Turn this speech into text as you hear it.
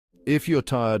If you're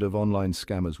tired of online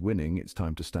scammers winning, it's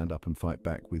time to stand up and fight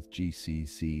back with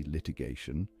GCC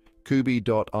litigation.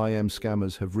 Coobe.im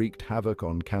scammers have wreaked havoc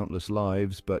on countless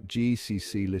lives, but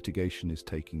GCC litigation is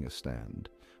taking a stand.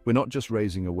 We're not just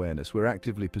raising awareness, we're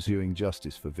actively pursuing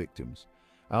justice for victims.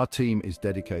 Our team is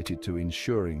dedicated to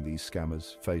ensuring these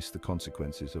scammers face the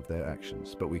consequences of their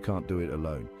actions, but we can't do it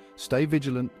alone. Stay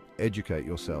vigilant, educate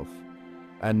yourself,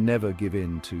 and never give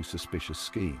in to suspicious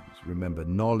schemes. Remember,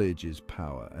 knowledge is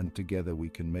power, and together we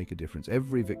can make a difference.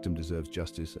 Every victim deserves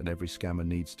justice, and every scammer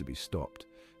needs to be stopped.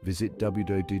 Visit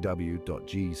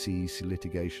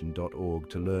www.gcclitigation.org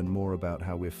to learn more about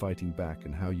how we're fighting back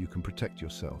and how you can protect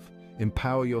yourself.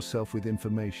 Empower yourself with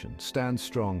information, stand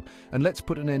strong, and let's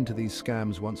put an end to these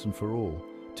scams once and for all.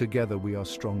 Together we are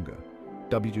stronger.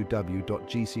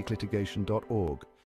 www.gcclitigation.org